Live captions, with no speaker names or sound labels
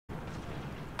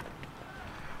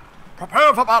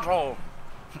Prepare for battle!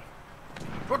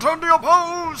 Return to your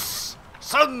posts!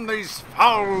 Send these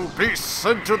foul beasts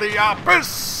into the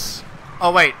abyss!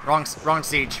 Oh wait, wrong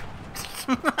siege.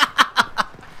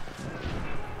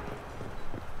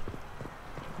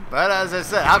 But as I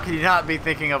said, how can you not be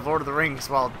thinking of Lord of the Rings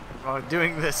while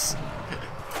doing this?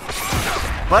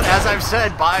 But as I've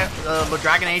said,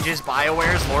 Dragon Age is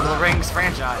BioWare's Lord of the Rings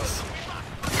franchise.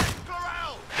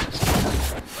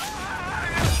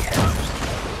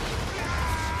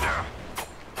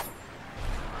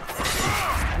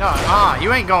 No,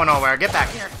 you ain't going nowhere. Get back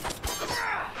here.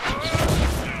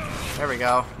 There we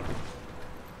go.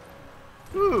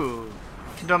 Ooh,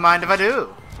 don't mind if I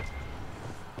do.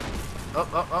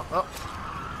 Oh.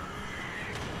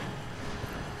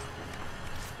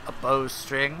 A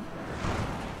bowstring.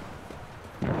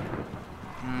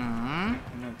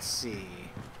 Let's see.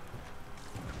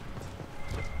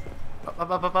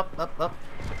 Up.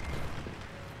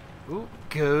 Ooh,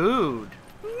 gold.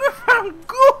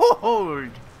 Gold.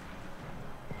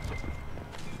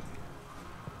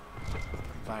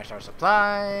 Finish our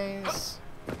supplies.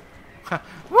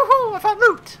 Woohoo! I found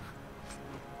loot.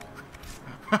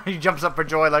 He jumps up for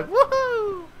joy like,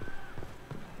 woohoo!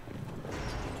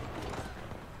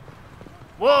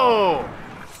 Whoa!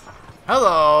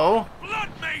 Hello! Blood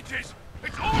mages!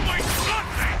 It's always blood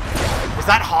mages! Is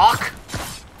that Hawk?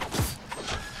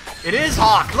 It is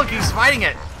Hawk! Look, he's fighting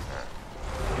it!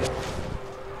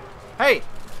 Hey!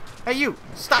 Hey you!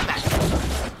 Stop that!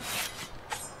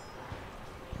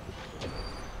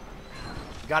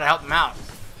 You gotta help him out.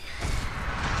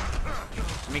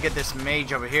 Let me get this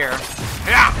mage over here.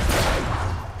 Yeah!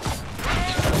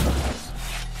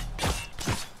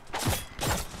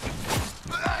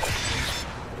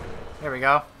 There we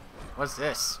go. What's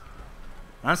this?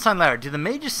 Unsigned letter. Do the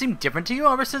mages seem different to you?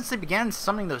 Ever since they began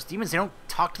summoning those demons, they don't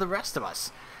talk to the rest of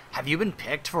us. Have you been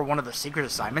picked for one of the secret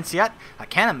assignments yet? I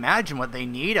can't imagine what they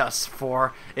need us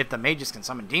for if the mages can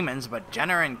summon demons, but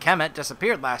Jenner and Kemet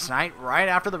disappeared last night right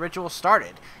after the ritual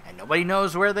started, and nobody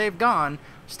knows where they've gone.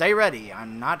 Stay ready.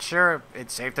 I'm not sure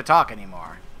it's safe to talk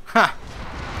anymore. Huh.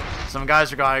 Some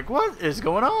guys are like, what is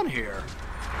going on here?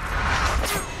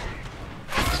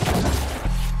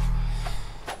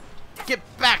 Get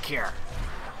back here.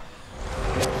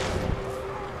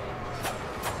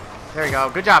 There we go.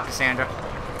 Good job, Cassandra.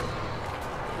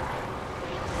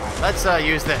 Let's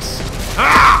use this.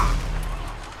 Ah!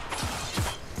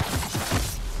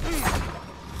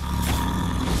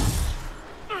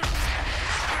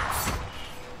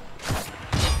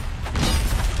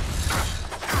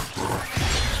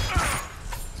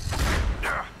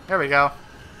 There we go.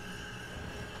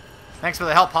 Thanks for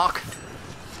the help, Hawk.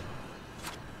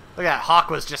 Look at that.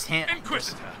 Hawk was just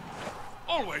Inquisitor.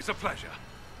 Always a pleasure.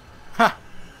 Huh.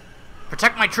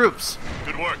 Protect my troops.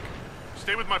 Good work.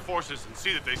 Stay with my forces and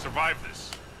see that they survive this.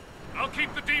 I'll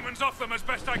keep the demons off them as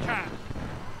best I can.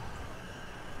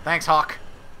 Thanks, Hawk.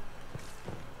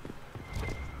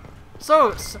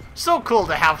 So cool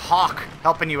to have Hawk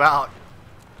helping you out.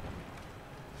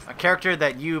 A character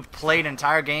that you played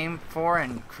entire game for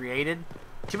and created.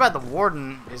 Too bad the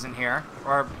Warden isn't here,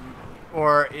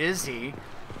 or is he?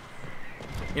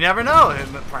 You never know.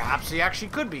 Perhaps he actually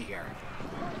could be here.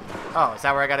 Oh, is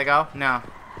that where I gotta go? No.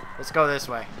 Let's go this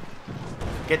way.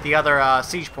 Get the other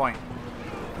siege point.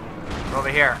 Over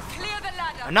here.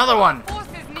 Another one.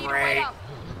 Great.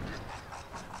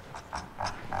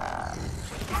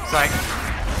 It's like,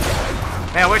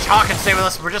 man, I wish Hawk could stay with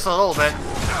us for just a little bit.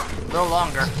 A little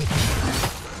longer.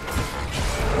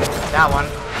 That one.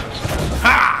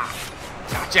 Ha!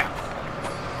 Gotcha.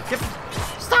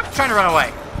 Stop trying to run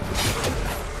away.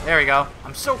 There we go.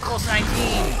 I'm so close to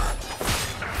 19.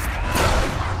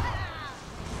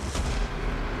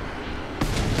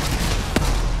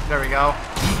 There we go.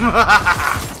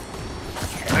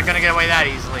 Not gonna get away that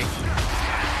easily.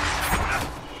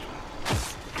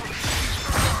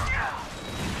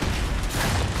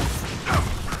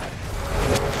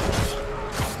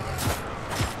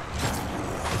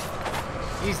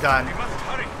 He's done. We must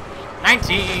hurry.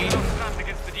 19. Don't stand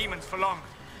against the demons for long.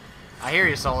 I hear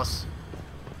you, Solus.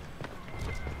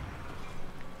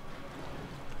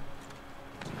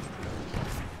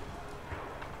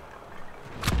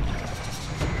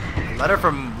 Letter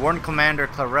from Warden Commander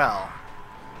Clarel.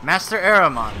 Master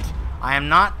Aramond, I am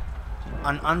not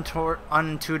an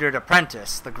untutored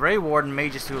apprentice. The Grey Warden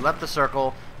mages who left the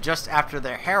circle just after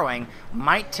their harrowing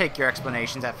might take your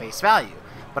explanations at face value,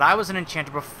 but I was an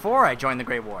enchanter before I joined the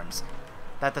Grey Wardens.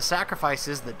 That the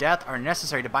sacrifices, the death, are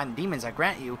necessary to bind the demons I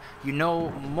grant you, you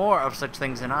know more of such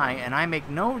things than I, and I make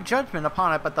no judgment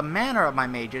upon it, but the manner of my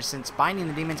mages, since binding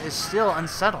the demons is still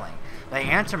unsettling. They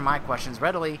answer my questions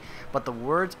readily, but the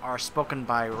words are spoken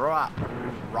by rot.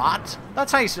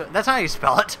 That's how you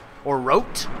spell it. Or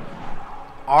rote.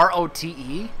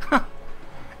 R-O-T-E.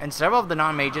 And several of the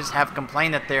non-mages have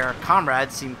complained that their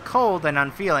comrades seem cold and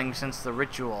unfeeling since the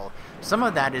ritual. Some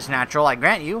of that is natural, I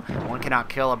grant you. One cannot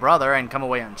kill a brother and come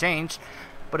away unchanged.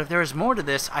 But if there is more to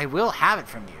this, I will have it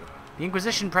from you. The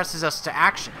Inquisition presses us to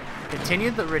action.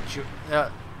 Continue the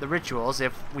rituals.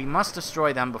 If we must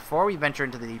destroy them before we venture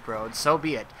into the deep road, so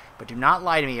be it. But do not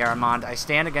lie to me, Aramond. I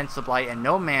stand against the Blight, and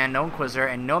no man, no Inquisitor,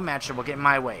 and no matcher will get in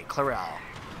my way. Clarel.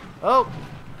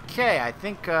 Okay, I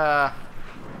think,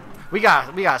 we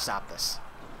gotta stop this.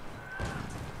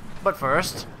 But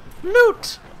first,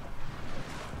 loot!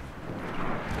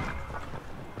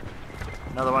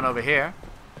 Another one over here.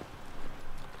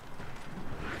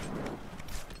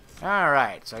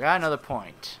 Alright, so I got another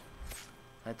point.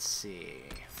 Let's see.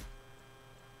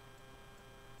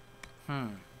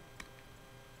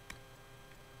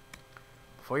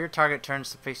 Before your target turns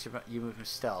to face you move with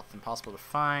stealth. Impossible to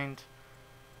find.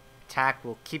 Attack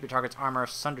will keep your target's armor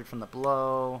sundered from the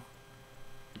blow.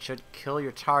 It should kill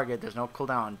your target. There's no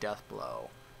cooldown on death blow.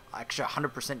 Extra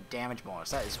 100% damage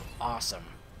bonus. That is awesome.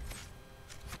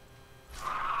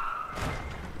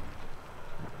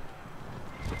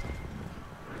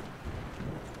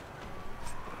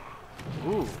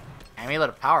 Ooh, Amulet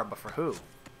of Power, but for who?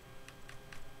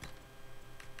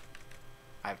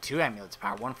 I have 2 Amulets of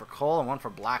Power, one for Cole and one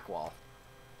for Blackwall.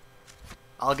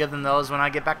 I'll give them those when I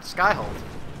get back to Skyhold.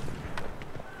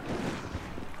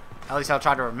 At least I'll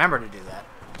try to remember to do that.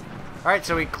 Alright,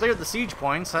 so we cleared the siege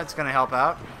points, that's going to help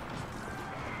out.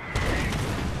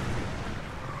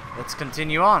 Let's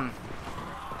continue on.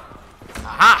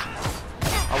 Aha!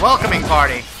 A welcoming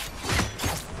party!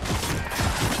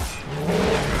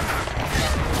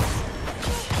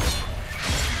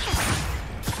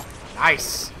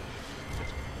 Nice.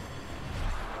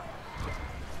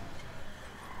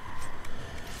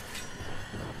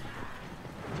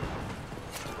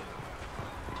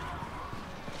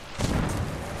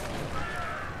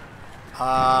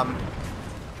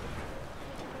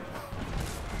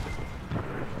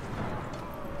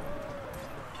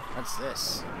 What's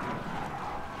this?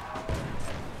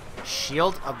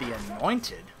 Shield of the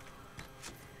Anointed.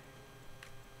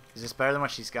 Is this better than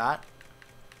what she's got?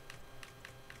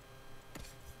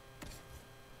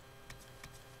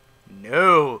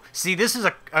 No. See, this is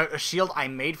a shield I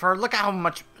made for her. Look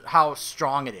at how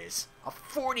strong it is. A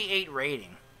 48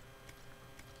 rating.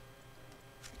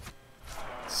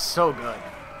 So good.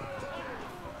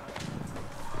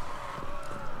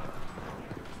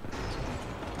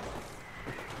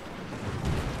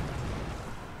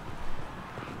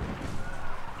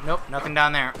 Nope, nothing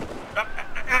down there.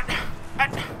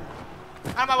 Out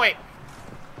of my way.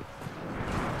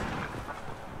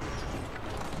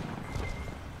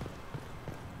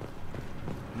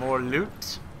 More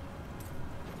loot.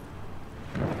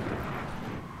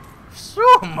 So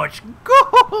much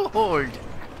gold.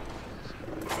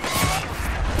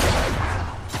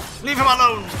 Leave him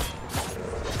alone.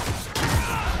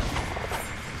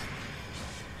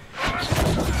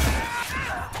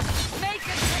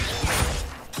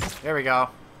 There we go.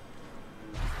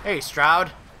 Hey,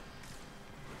 Stroud.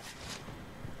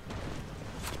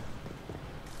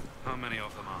 How many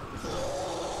of them are?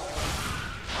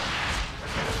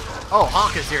 Oh,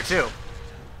 Hawk is here too.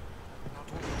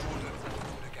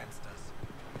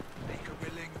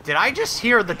 Did I just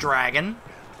hear the dragon?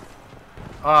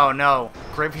 Oh no,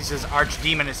 Graves'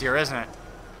 archdemon is here, isn't it?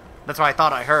 That's what I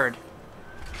thought I heard.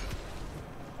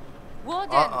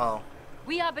 Warden, uh-oh.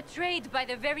 We are betrayed by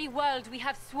the very world we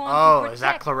have sworn to Oh, protect. is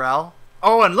that Clarel?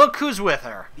 Oh, and look who's with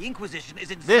her. The Inquisition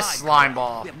is inside. This slime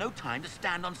ball. We have no time to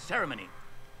stand on ceremony.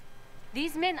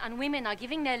 These men and women are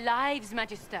giving their lives,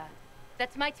 Magister.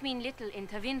 That might mean little in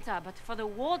Tavinta, but for the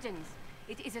Wardens,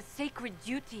 it is a sacred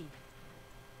duty.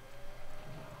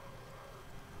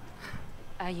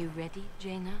 Are you ready,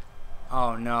 Jaina?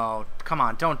 Oh no, come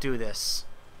on, don't do this.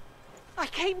 I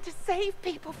came to save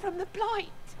people from the Blight.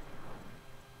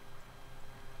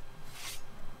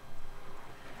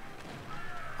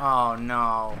 Oh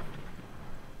no.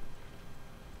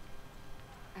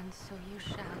 And so you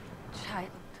shall, child.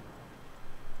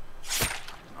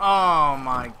 Oh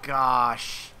my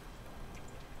gosh.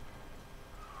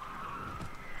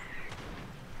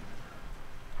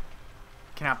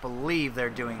 Cannot believe they're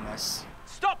doing this.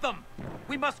 Stop them!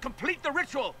 We must complete the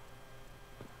ritual!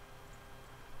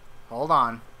 Hold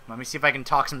on. Let me see if I can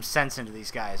talk some sense into these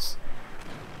guys.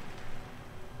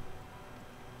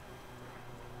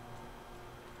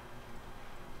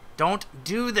 Don't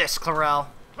do this, Clarel.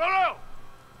 Clarel!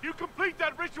 You complete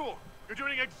that ritual! You're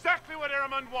doing exactly what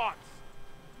Eramund wants.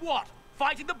 What?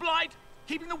 Fighting the Blight?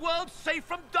 Keeping the world safe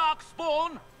from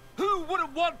Darkspawn? Who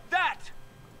wouldn't want that?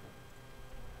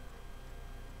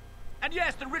 And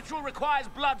yes, the ritual requires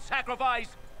blood sacrifice.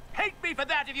 Hate me for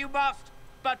that if you must,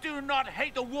 but do not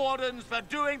hate the Wardens for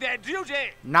doing their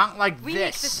duty. Not like We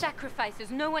make the this. sacrifices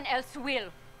no one else will.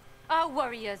 Our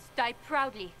warriors die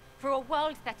proudly for a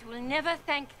world that will never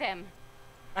thank them.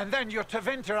 And then your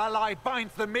Tevinter ally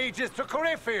binds the mages to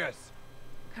Corypheus.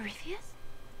 Corypheus?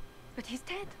 But he's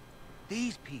dead.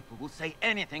 These people will say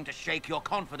anything to shake your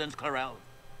confidence, Clarel.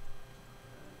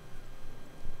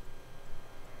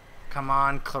 Come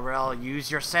on, Clarel,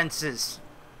 use your senses.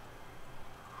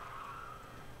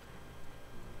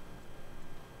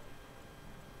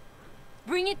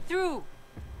 Bring it through.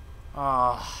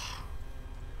 Oh.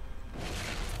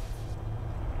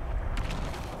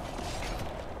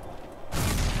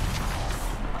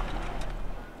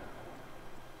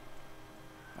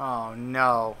 Oh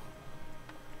no.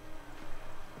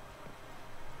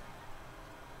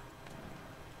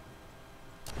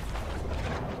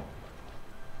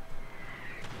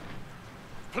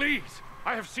 Please!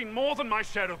 I have seen more than my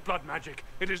share of blood magic.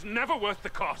 It is never worth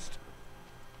the cost.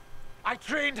 I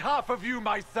trained half of you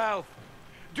myself.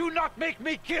 Do not make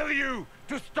me kill you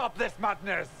to stop this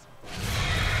madness.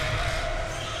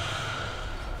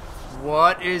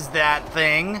 What is that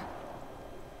thing?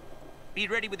 Be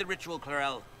ready with the ritual,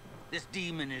 Clarel. This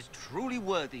demon is truly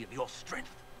worthy of your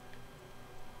strength.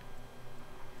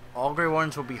 All Grey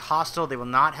Wardens will be hostile. They will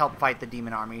not help fight the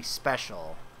demon army.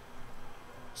 Special.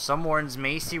 Some Wardens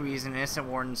may see reason. Innocent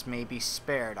Wardens may be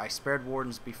spared. I spared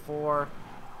Wardens before.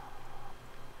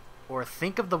 Or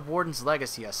think of the Warden's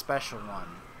legacy, a special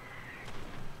one.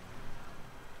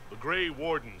 The Grey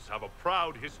Wardens have a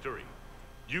proud history.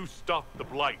 You stopped the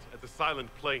Blight at the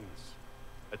Silent Plains,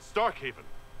 at Starkhaven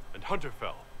and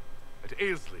Hunterfell, at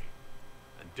Aesley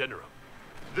and Denerim.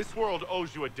 This world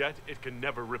owes you a debt it can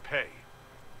never repay.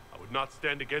 I would not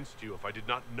stand against you if I did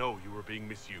not know you were being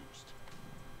misused.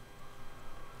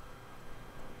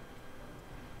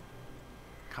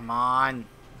 Come on.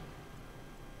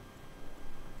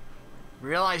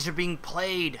 Realize you're being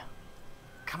played.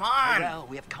 Come on. Clarel,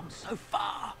 we have come so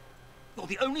far. You're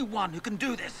the only one who can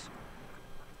do this.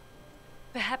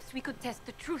 Perhaps we could test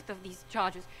the truth of these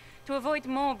charges to avoid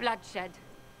more bloodshed.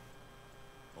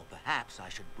 Or perhaps I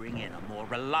should bring in a more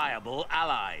reliable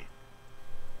ally.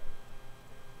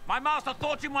 My master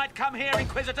thought you might come here,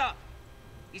 Inquisitor.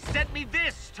 He sent me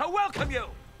this to welcome you.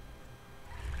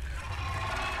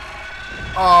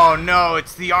 Oh no,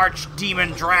 it's the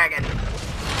Archdemon Dragon.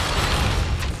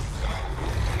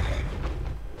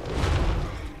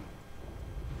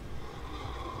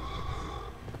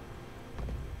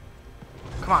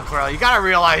 Come on, Clarel, you gotta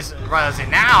realize it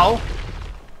now.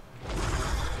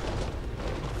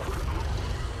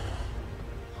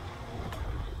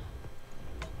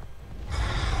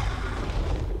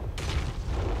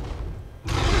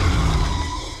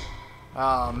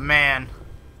 Oh man.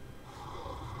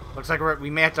 Looks like we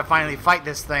may have to finally fight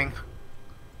this thing.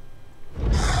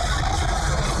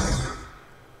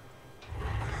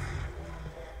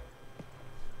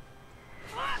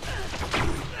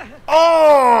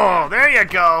 Oh, there you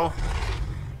go.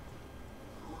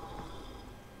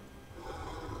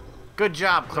 Good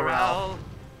job, Clarel.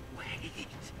 Wait.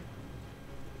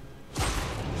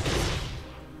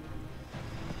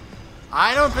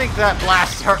 I don't think that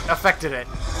blast affected it.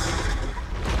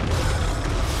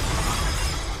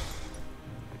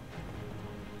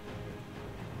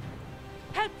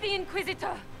 Help the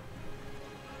Inquisitor!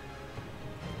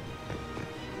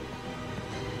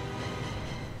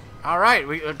 Alright,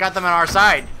 we got them on our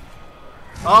side.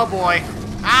 Oh boy.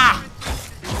 Ah!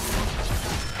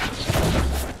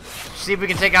 See if we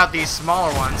can take out these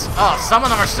smaller ones. Oh, some of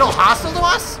them are still hostile to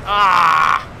us?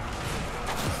 Ah!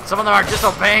 Some of them are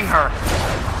disobeying her.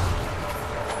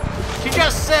 She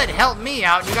just said, help me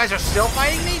out. You guys are still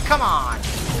fighting me? Come on.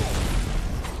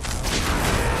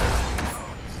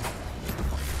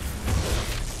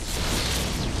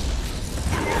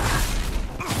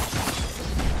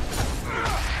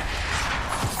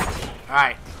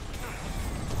 Alright.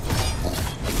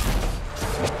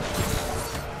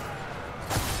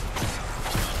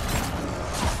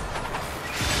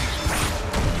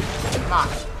 Come on.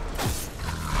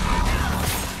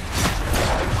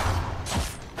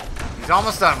 He's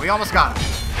almost done. We almost got him.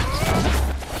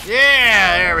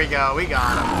 Yeah, there we go. We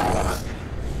got him.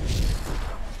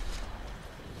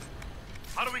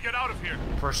 How do we get out of here?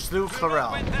 Pursue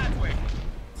Clarel. Went that way.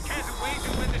 Can't wait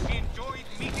whether she enjoyed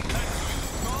meeting her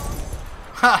new God.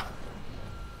 Ha!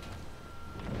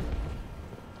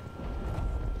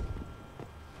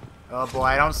 Oh boy,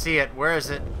 I don't see it. Where is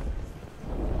it?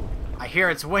 I hear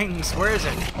its wings. Where is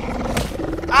it?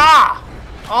 Ah!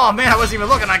 Oh man, I wasn't even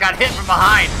looking. I got hit from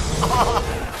behind.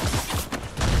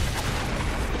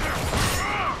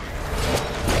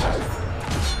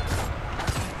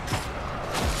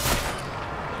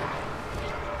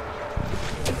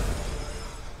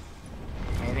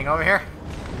 Anything over here?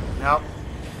 Nope.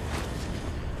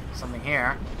 Something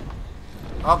here.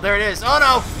 Oh, there it is. Oh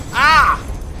no! Ah!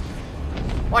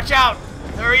 Watch out!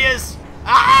 There he is!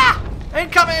 Ah!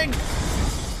 Incoming!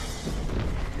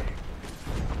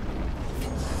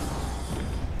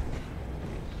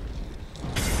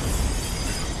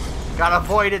 Gotta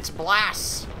avoid its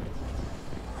blasts.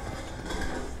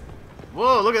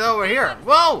 Whoa, look at that over here.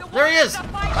 Whoa! There he is!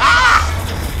 Ah!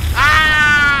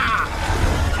 Ah!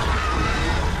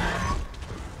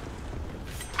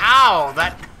 Ow!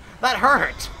 That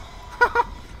hurt.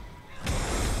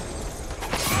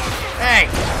 Hey!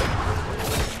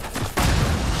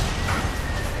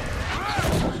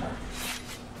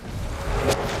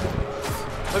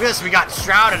 Look at this, we got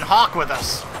Shroud and Hawk with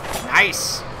us.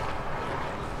 Nice.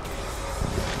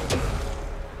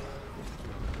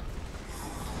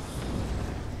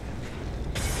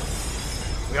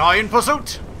 We are in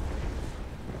pursuit.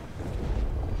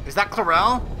 Is that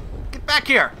Clarel? Get back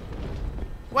here.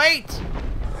 Wait.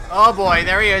 Oh boy,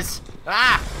 there he is.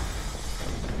 Ah!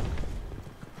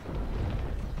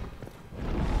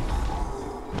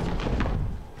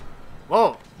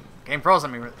 Whoa. Game froze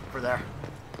on me for there.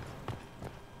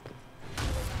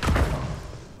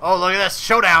 Oh, look at this.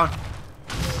 Showdown.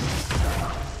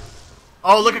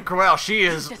 Oh, look at Corel. She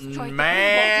is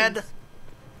mad.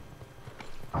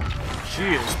 She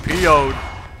is PO'd.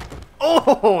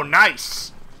 Oh,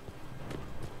 nice.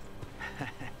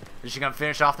 Is she gonna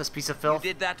finish off this piece of filth?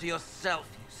 You did that to yourself,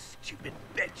 you stupid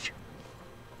bitch.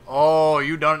 Oh,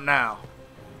 you done it now.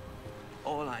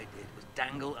 All I did was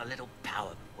dangle a little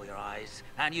power before your eyes,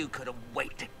 and you couldn't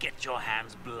wait to get your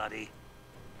hands bloody.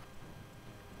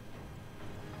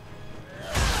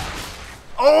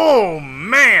 Oh,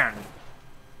 man.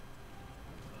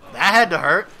 That had to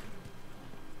hurt.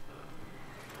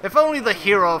 If only the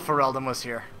hero of Ferelden was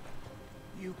here.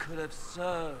 You could have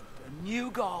served a new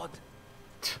god.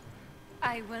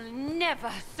 I will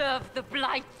never serve the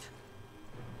Blight.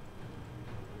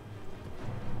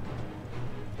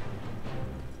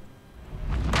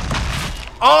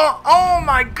 Oh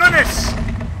my goodness!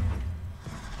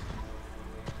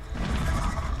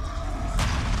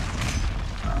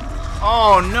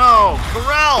 Oh no,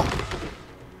 Corel!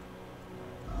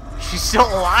 She's still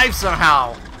alive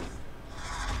somehow.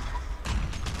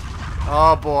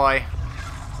 Oh boy.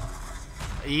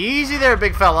 Easy there,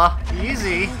 big fella.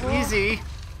 Easy, easy.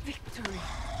 Victory.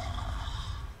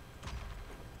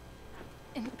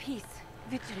 In peace,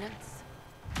 vigilance.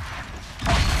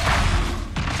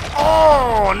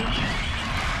 Oh!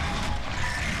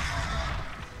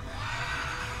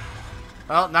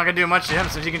 Well, not gonna do much to him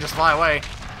since he can just fly away.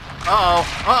 Uh-oh,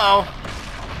 uh-oh.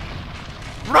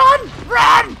 Run!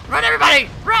 Run! Run, everybody!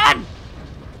 Run!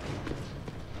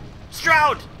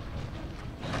 Stroud!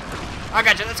 I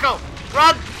got you, let's go!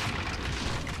 Run!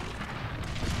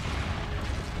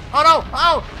 Oh no!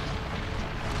 Oh!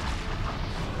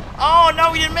 Oh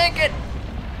no, we didn't make it!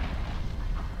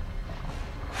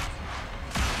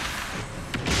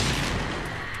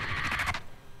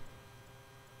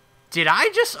 Did I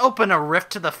just open a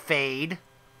rift to the Fade?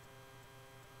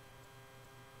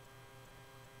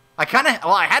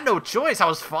 Well, I had no choice. I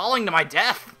was falling to my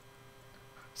death.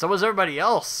 So was everybody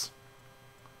else.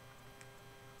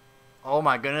 Oh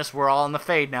my goodness, we're all in the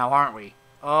Fade now, aren't we?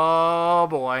 Oh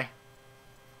boy.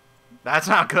 That's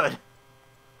not good.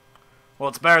 Well,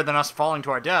 it's better than us falling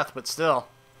to our death, but still.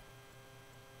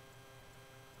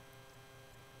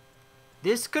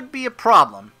 This could be a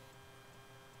problem.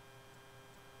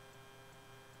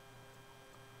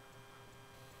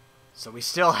 So we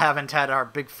still haven't had our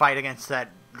big fight against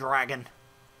that dragon.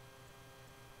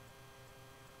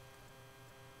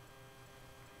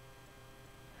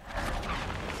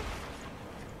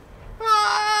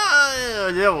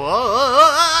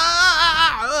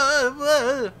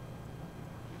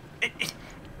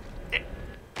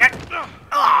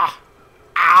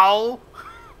 Ow!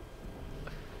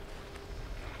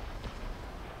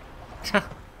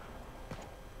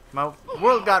 My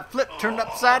world got flipped, turned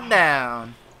upside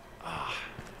down.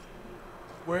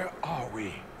 Where are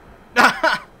we?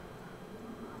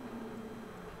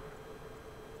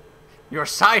 You're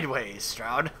sideways,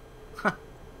 Stroud.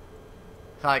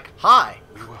 Like, hi.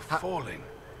 We were falling.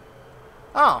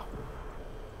 Oh.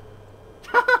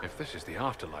 If this is the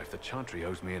afterlife, the Chantry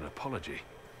owes me an apology.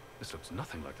 This looks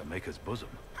nothing like the Maker's bosom.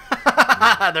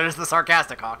 There's the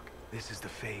sarcastic Hawk. This is the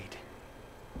Fade.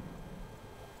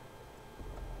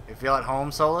 You feel at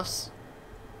home, Solus?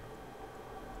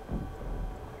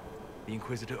 The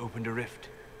Inquisitor opened a rift.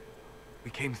 We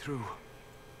came through.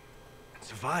 And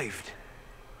survived.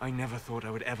 I never thought I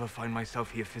would ever find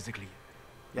myself here physically.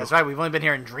 That's right, we've only been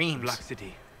here in dreams. Black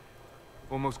City.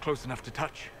 Almost close enough to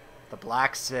touch. The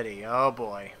Black City, oh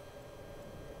boy.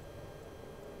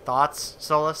 Thoughts,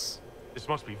 Solus? This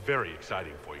must be very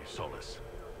exciting for you, Solus.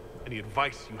 Any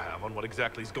advice you have on what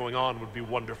exactly is going on would be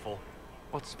wonderful.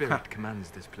 What spirit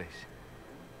commands this place?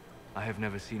 I have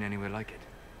never seen anywhere like it.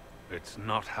 It's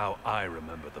not how I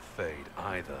remember the Fade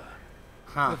either.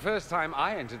 Huh. The first time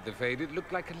I entered the Fade, it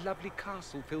looked like a lovely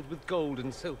castle filled with gold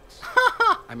and silks.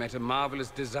 I met a marvelous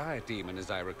desire demon,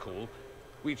 as I recall.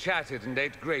 We chatted and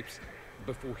ate grapes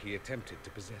before he attempted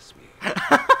to possess me.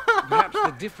 Perhaps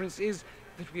the difference is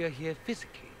that we are here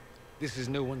physically. This is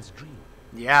no one's dream.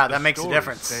 Yeah, that The makes a stories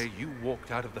difference. say you walked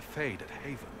out of the Fade at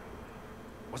Haven.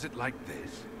 Was it like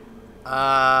this?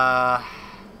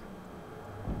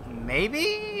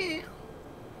 Maybe?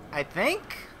 I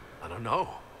think? I don't know.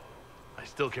 I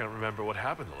still can't remember what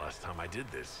happened the last time I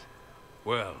did this.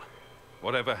 Well,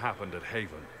 whatever happened at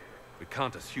Haven, we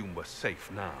can't assume we're safe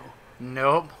now.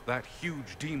 Nope. That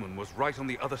huge demon was right on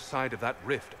the other side of that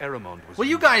rift Eramond was Will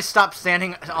you using. guys stop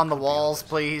standing on the walls,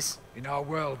 please? In our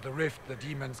world, the rift the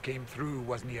demons came through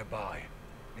was nearby,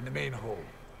 in the main hall.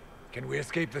 Can we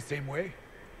escape the same way?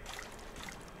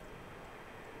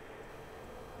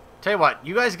 Tell you what,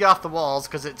 you guys get off the walls,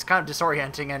 because it's kind of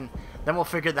disorienting, and then we'll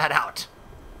figure that out.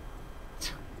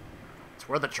 It's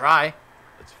worth a try.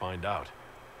 Let's find out.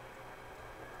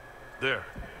 There,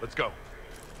 let's go.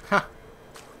 Huh.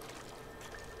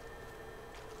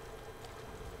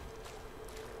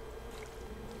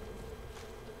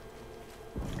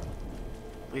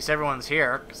 At least everyone's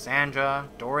here. Cassandra,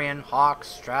 Dorian, Hawk,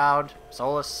 Stroud,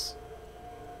 Solus.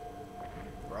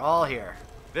 We're all here.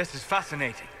 This is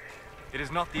fascinating. It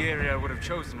is not the area I would have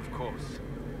chosen, of course.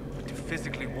 But to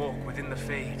physically walk within the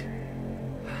Fade.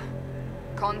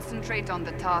 Concentrate on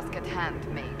the task at hand,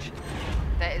 Mage.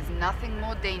 There is nothing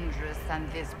more dangerous than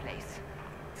this place.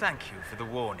 Thank you for the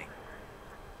warning.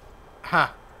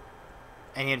 Huh.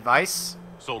 Any advice?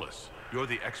 Solus, you're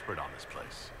the expert on this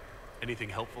place. Anything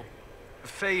helpful? The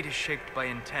Fade is shaped by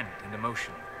intent and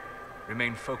emotion.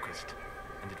 Remain focused,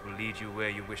 and it will lead you where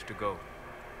you wish to go.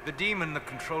 The demon that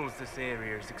controls this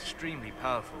area is extremely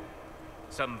powerful.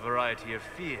 Some variety of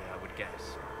fear, I would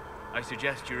guess. I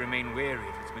suggest you remain wary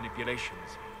of its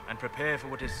manipulations, and prepare for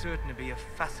what is certain to be a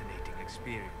fascinating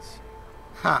experience.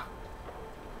 Huh.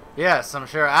 Yes, I'm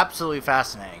sure. Absolutely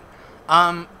fascinating.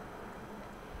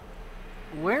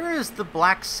 Where is the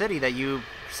Black City that you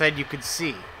said you could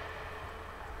see?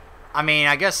 I mean,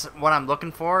 I guess what I'm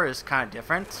looking for is kind of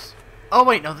different. Oh,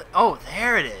 wait, no. Oh,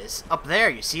 there it is. Up there,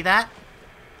 you see that?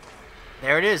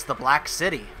 There it is, the Black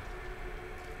City.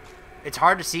 It's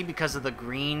hard to see because of the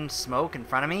green smoke in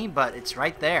front of me, but it's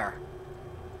right there.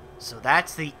 So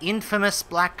that's the infamous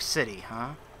Black City,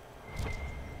 huh?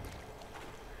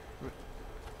 There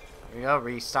we go,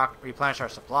 replenish our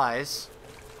supplies.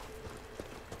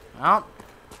 Well,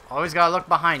 always gotta look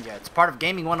behind you. It's part of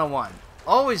Gaming 101.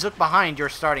 Always look behind your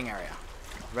starting area.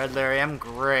 Red Lyrium,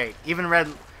 great. Even Red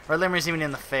Lyrium is even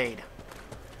in the Fade.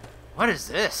 What is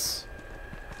this?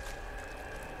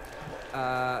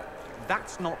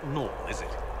 That's not normal, is it?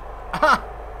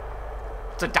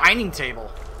 It's a dining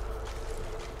table.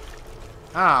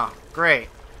 Oh, great.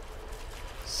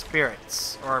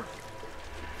 Spirits. Or,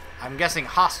 I'm guessing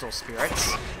hostile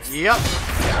spirits. Yep.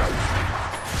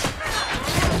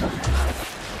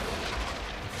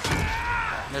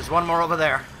 There's one more over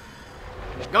there.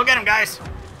 Go get him, guys!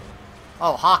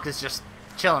 Oh, Hawk is just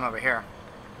chilling over here.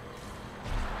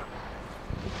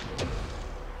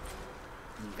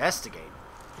 Investigate.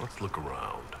 Let's look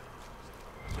around.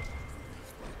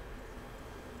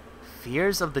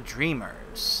 Fears of the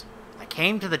Dreamers. I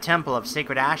came to the Temple of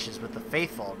Sacred Ashes with the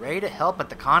faithful, ready to help at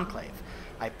the Conclave.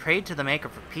 I prayed to the Maker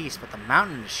for peace, but the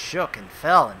mountain shook and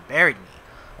fell and buried me.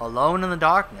 Alone in the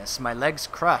darkness, my legs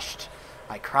crushed.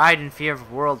 I cried in fear of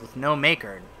a world with no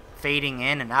Maker, fading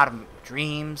in and out of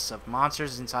dreams of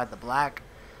monsters inside the black.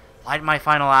 Light my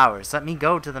final hours. Let me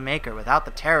go to the Maker without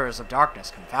the terrors of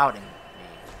darkness confounding me.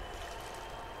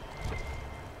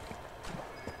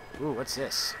 Ooh, what's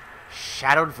this?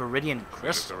 Shadowed Viridian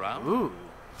Crystal. Ooh.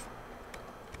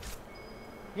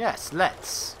 Yes,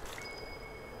 let's.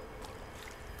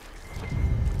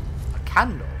 A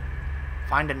candle.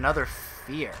 Find another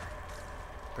fear.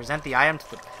 Present the item to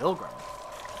the pilgrim.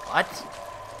 What?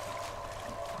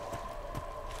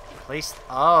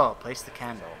 Place the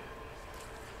candle.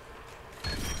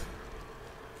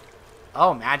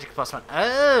 Oh, magic +1.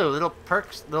 Oh, little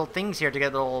perks, little things here to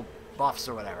get little buffs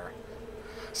or whatever.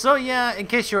 So yeah, in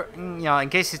case in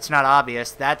case it's not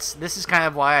obvious, this is kind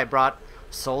of why I brought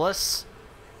Solus,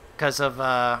 because of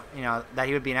that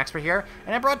he would be an expert here,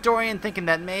 and I brought Dorian thinking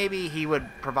that maybe he would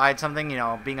provide something.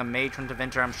 Being a mage from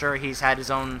Tevinter, I'm sure he's had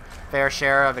his own fair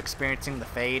share of experiencing the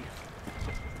Fade.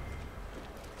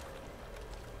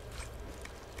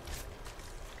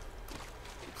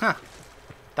 Huh.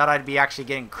 Thought I'd be actually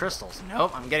getting crystals.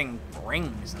 Nope, I'm getting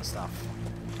rings and stuff.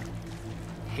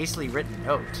 Hastily written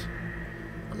note.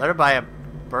 A letter by a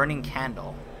burning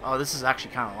candle. Oh, this is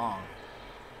actually kind of long.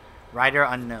 Writer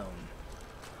unknown.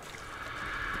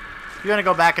 If you want to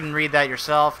go back and read that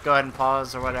yourself, go ahead and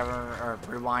pause or whatever, or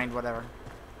rewind, whatever.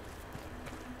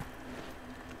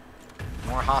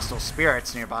 More hostile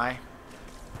spirits nearby.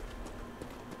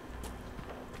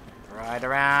 Right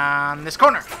around this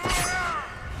corner.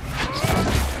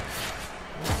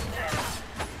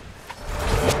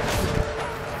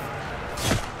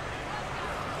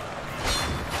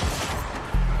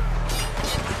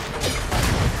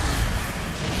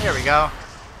 There we go.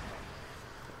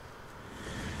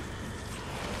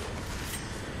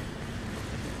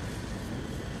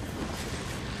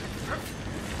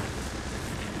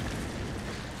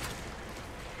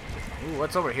 Ooh,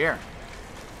 what's over here?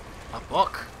 A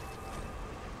book.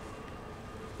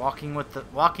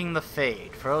 Walking the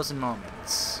Fade. Frozen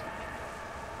Moments.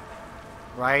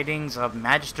 Writings of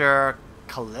Magister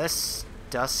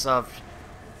Callistus of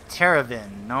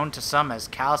Teravin, known to some as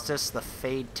Callistus the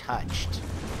Fade Touched.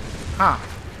 Huh.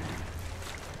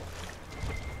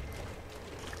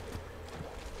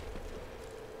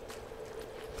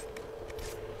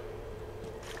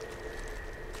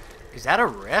 Is that a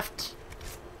rift?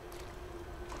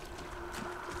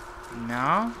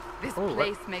 No? This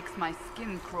place makes my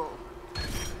skin crawl.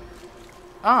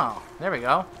 Oh, there we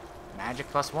go.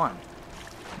 Magic +1.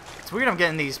 It's weird I'm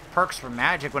getting these perks for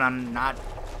magic when I'm not,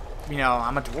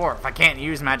 I'm a dwarf. I can't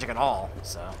use magic at all,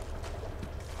 so.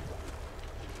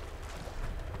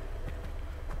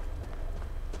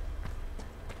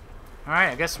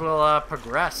 Alright, I guess we'll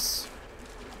progress.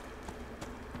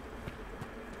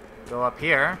 Go up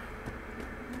here.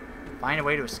 Find a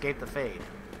way to escape the Fade.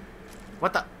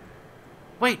 What the?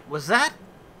 Wait, was that?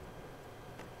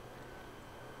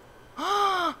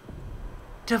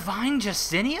 Divine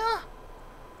Justinia?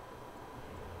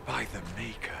 By the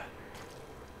Maker.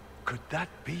 Could that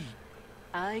be?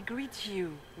 I greet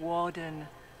you, Warden.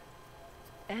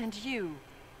 And you,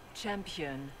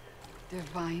 Champion.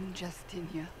 Divine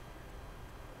Justinia.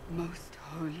 Most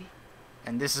holy.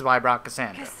 And this is why I brought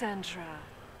Cassandra. Cassandra.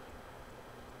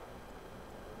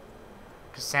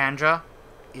 Cassandra?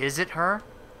 Is it her?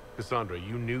 Cassandra,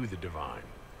 you knew the Divine.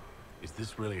 Is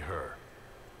this really her?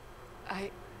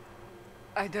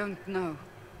 I don't know.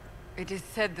 It is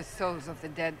said the souls of the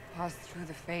dead pass through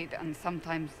the Fade and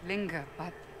sometimes linger,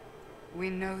 but we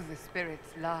know the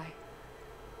spirits lie.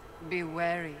 Be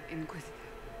wary, Inquisitor.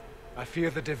 I fear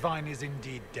the Divine is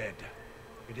indeed dead.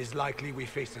 It is likely we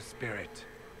face a spirit,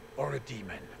 or a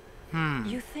demon.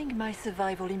 You think my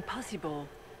survival impossible,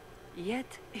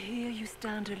 yet here you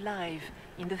stand alive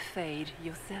in the Fade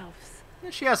yourselves.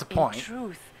 She has a point. In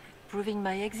truth, proving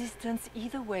my existence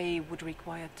either way would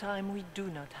require time we do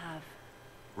not have.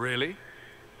 Really?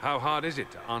 How hard is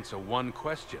it to answer one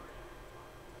question?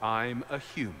 I'm a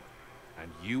human,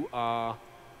 and you are...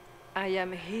 I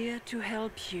am here to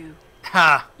help you.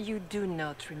 Ha! You do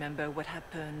not remember what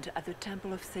happened at the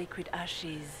Temple of Sacred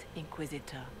Ashes,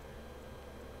 Inquisitor.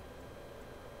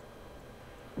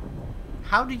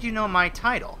 How did you know my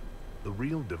title? The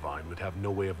real Divine would have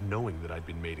no way of knowing that I'd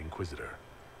been made Inquisitor.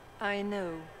 I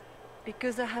know,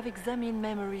 because I have examined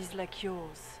memories like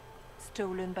yours,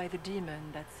 stolen by the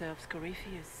demon that serves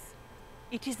Corypheus.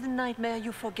 It is the nightmare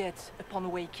you forget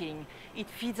upon waking. It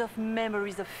feeds off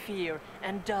memories of fear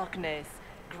and darkness,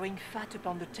 growing fat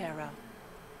upon the terror.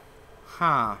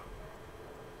 Huh.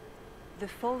 The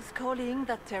false calling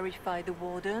that terrified the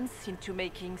Wardens into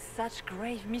making such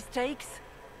grave mistakes?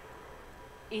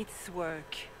 It's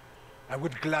work. I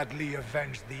would gladly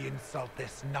avenge the insult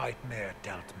this nightmare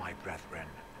dealt my brethren.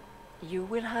 You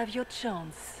will have your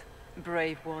chance,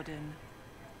 brave Warden.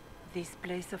 This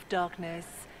place of darkness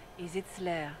is its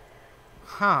lair.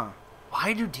 Huh.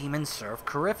 Why do demons serve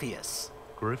Corypheus?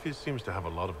 Corypheus seems to have a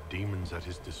lot of demons at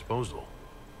his disposal.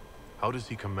 How does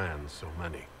he command so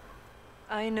many?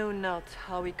 I know not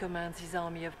how he commands his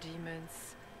army of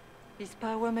demons. His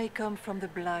power may come from the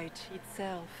Blight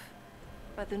itself,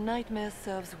 but the nightmare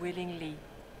serves willingly.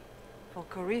 For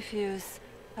Corypheus,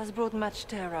 has brought much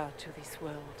terror to this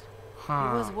world. He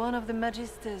was one of the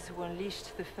Magisters who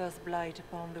unleashed the first blight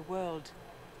upon the world,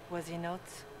 was he not?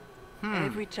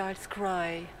 Every child's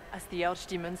cry as the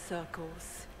archdemon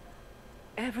circles.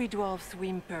 Every dwarf's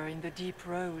whimper in the deep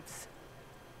roads.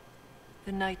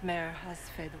 The nightmare has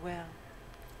fed well.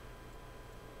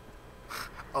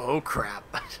 Oh crap.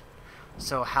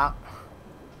 So how...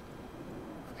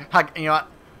 You know what?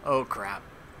 Oh crap.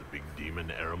 The big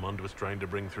demon Aramund was trying to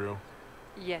bring through?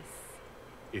 Yes.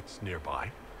 It's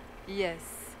nearby?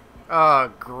 Yes.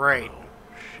 Oh, great. Oh,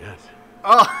 shit.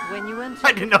 Oh, When you entered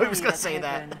I didn't know he was the gonna Fade say at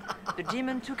that. Heaven, the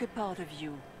demon took a part of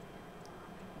you.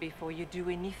 Before you do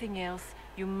anything else,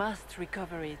 you must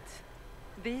recover it.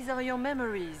 These are your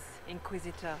memories,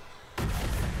 Inquisitor.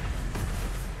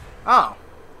 Oh,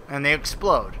 and they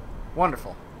explode.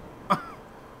 Wonderful.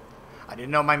 I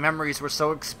didn't know my memories were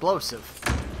so explosive.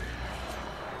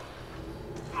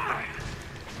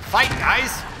 Fight,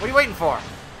 guys! What are you waiting for?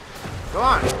 Go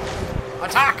on.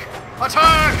 Attack!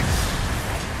 Attack!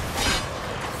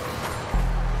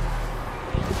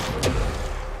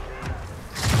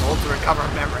 Hold to recover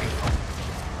memory.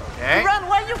 Okay. Run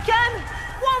while you can!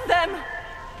 Warn them!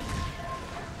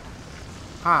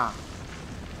 Huh.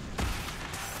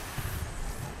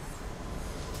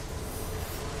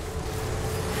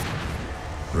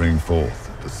 Bring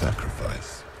forth the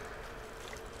sacrifice.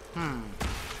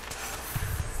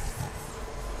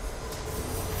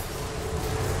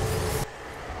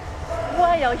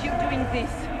 Why are you doing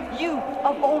this? You,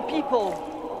 of all people!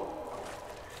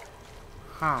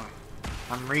 Huh.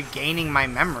 I'm regaining my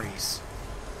memories.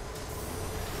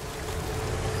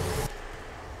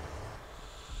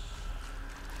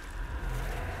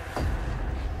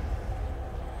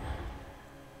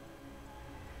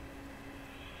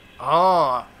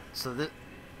 Oh, so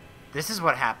this is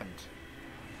what happened.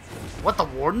 What, the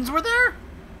wardens were there?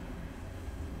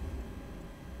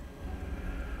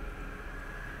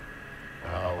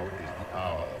 Now is the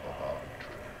hour of our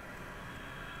retreat.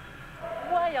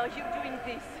 Why are you doing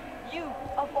this? You,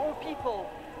 of all people!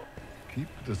 Keep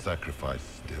the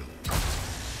sacrifice still.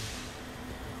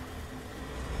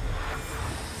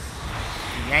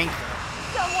 The anchor.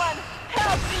 Someone,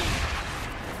 help me!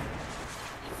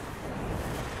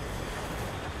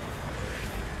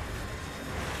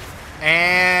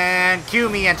 And cue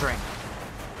me entering.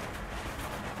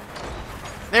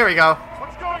 There we go.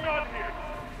 What's going on here?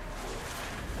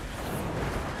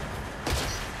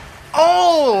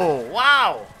 Oh,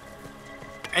 wow.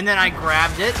 And then I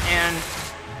grabbed it and...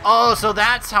 Oh, so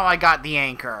that's how I got the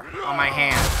anchor on my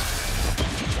hand.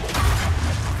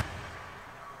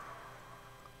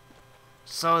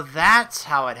 So that's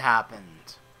how it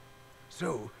happened.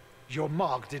 So, your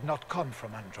mark did not come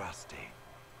from Andraste.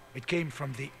 It came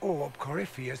from the orb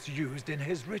Corypheus used in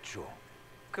his ritual.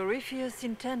 Corypheus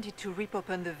intended to rip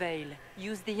open the veil,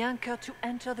 use the anchor to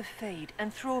enter the Fade,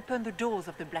 and throw open the doors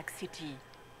of the Black City.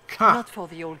 Huh. Not for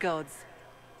the old gods,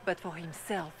 but for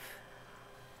himself.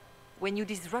 When you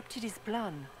disrupted his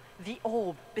plan, the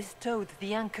orb bestowed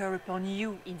the anchor upon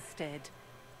you instead.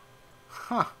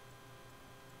 Huh.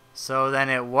 So then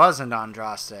it wasn't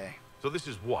Andraste. So this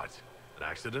is what? An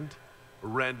accident? A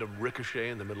random ricochet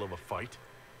in the middle of a fight?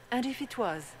 And if it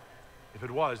was, If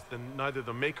it was, then neither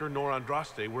the Maker nor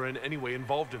Andraste were in any way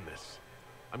involved in this.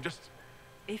 I'm just...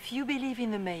 if you believe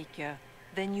in the Maker,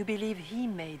 then you believe he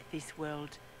made this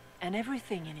world, and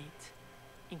everything in it,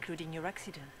 including your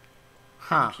accident.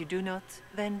 Huh. If you do not,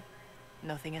 then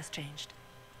nothing has changed.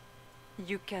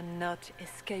 You cannot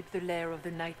escape the lair of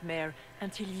the nightmare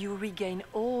until you regain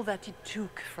all that it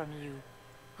took from you.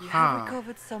 You have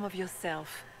recovered some of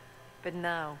yourself, but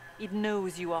now it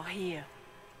knows you are here.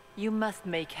 You must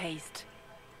make haste.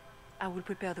 I will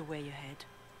prepare the way ahead.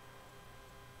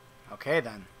 Okay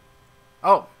then.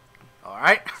 Oh,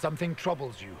 alright. Something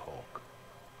troubles you, Hawk.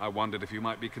 I wondered if you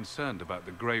might be concerned about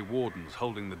the Grey Wardens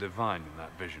holding the Divine in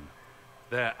that vision.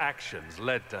 Their actions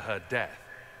led to her death.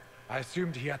 I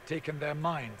assumed he had taken their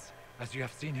minds, as you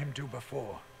have seen him do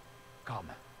before. Come,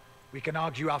 we can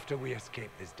argue after we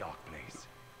escape this dark place.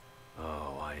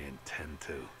 Oh, I intend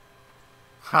to.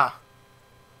 Huh.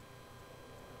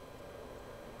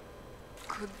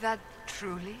 Could that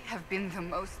truly have been the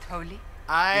most holy? You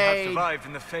have I survived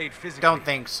in the Fade physically. don't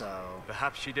think so.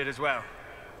 Perhaps she did as well.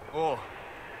 Or,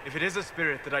 if it is a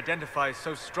spirit that identifies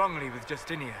so strongly with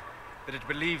Justinia, that it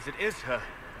believes it is her,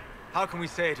 how can we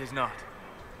say it is not?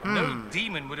 No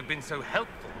demon would have been so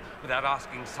helpful without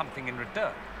asking something in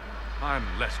return. I'm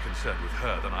less concerned with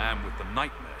her than I am with the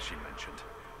nightmare she mentioned.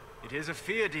 It is a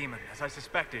fear demon, as I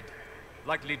suspected,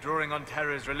 likely drawing on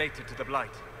terrors related to the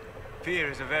Blight. Fear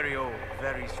is a very old,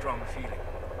 very strong feeling.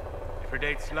 It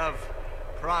predates love,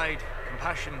 Pride,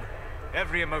 compassion,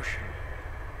 every emotion.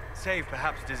 Save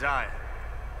perhaps desire.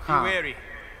 Be wary.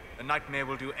 The nightmare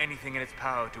will do anything in its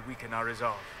power to weaken our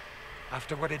resolve.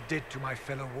 After what it did to my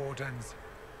fellow wardens,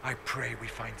 I pray we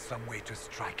find some way to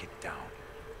strike it down.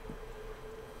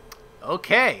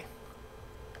 Okay.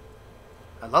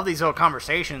 I love these little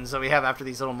conversations that we have after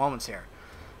these little moments here.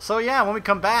 So yeah, when we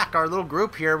come back, our little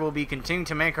group here will be continuing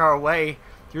to make our way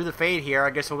through the Fade here. I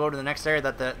guess we'll go to the next area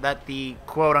that the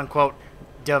quote-unquote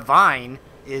divine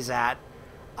is at.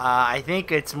 I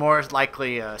think it's more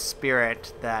likely a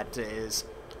spirit that is...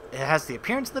 It has the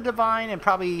appearance of the divine and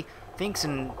probably thinks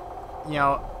and, you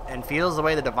know, and feels the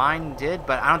way the divine did,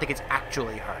 but I don't think it's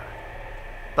actually her.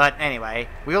 But anyway,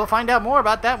 we will find out more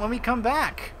about that when we come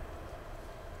back.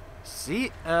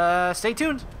 Stay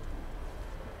tuned.